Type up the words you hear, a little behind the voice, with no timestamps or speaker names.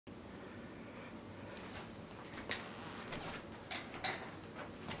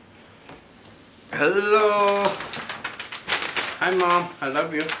Hello. Hi Mom, I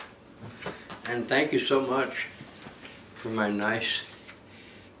love you. And thank you so much for my nice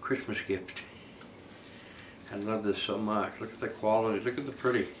Christmas gift. I love this so much. Look at the quality, look at the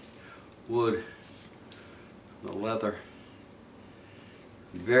pretty wood, the leather.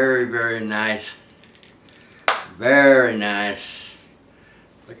 Very, very nice. Very nice.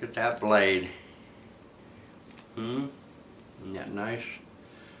 Look at that blade. And that nice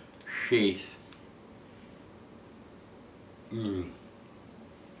sheath.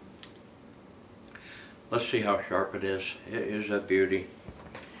 Let's see how sharp it is. It is a beauty.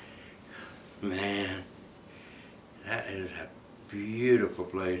 Man, that is a beautiful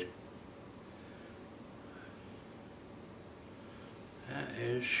blade. That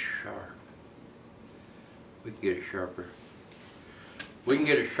is sharp. We can get it sharper. We can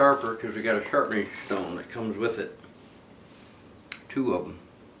get it sharper because we got a sharpening stone that comes with it. 2 of them.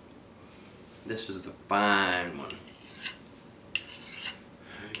 This is the fine one.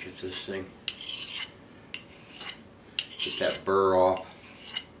 Get this thing. Get that burr off.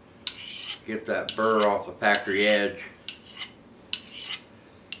 Get that burr off the factory edge.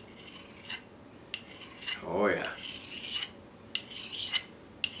 Oh yeah.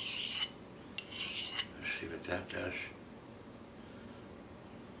 Let's see what that does.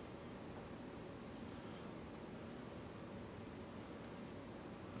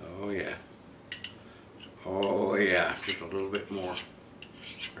 Oh yeah. Oh yeah, just a little bit more.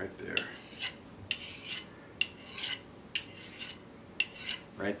 Right there.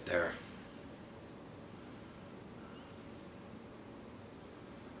 Right there.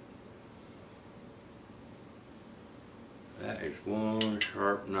 That is one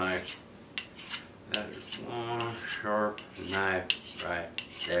sharp knife. That is one sharp knife right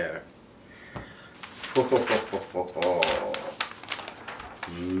there. Oh,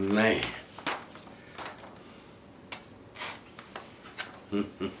 man.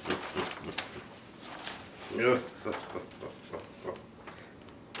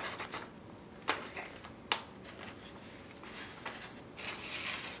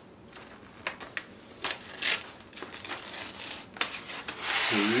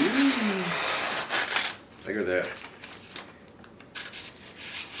 Look at that.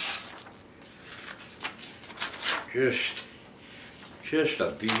 Just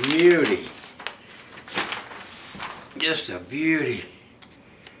a beauty. Just a beauty.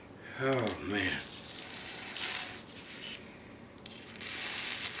 Oh man.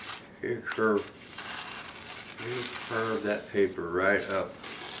 You curve that paper right up.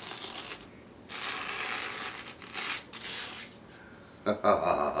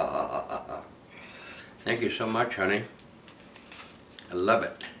 Thank you so much, honey. I love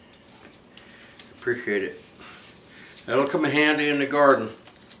it. Appreciate it. That'll come in handy in the garden.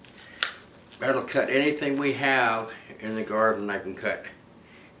 That'll cut anything we have in the garden. I can cut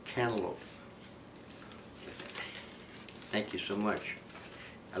cantaloupe. Thank you so much.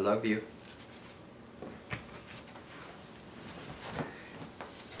 I love you.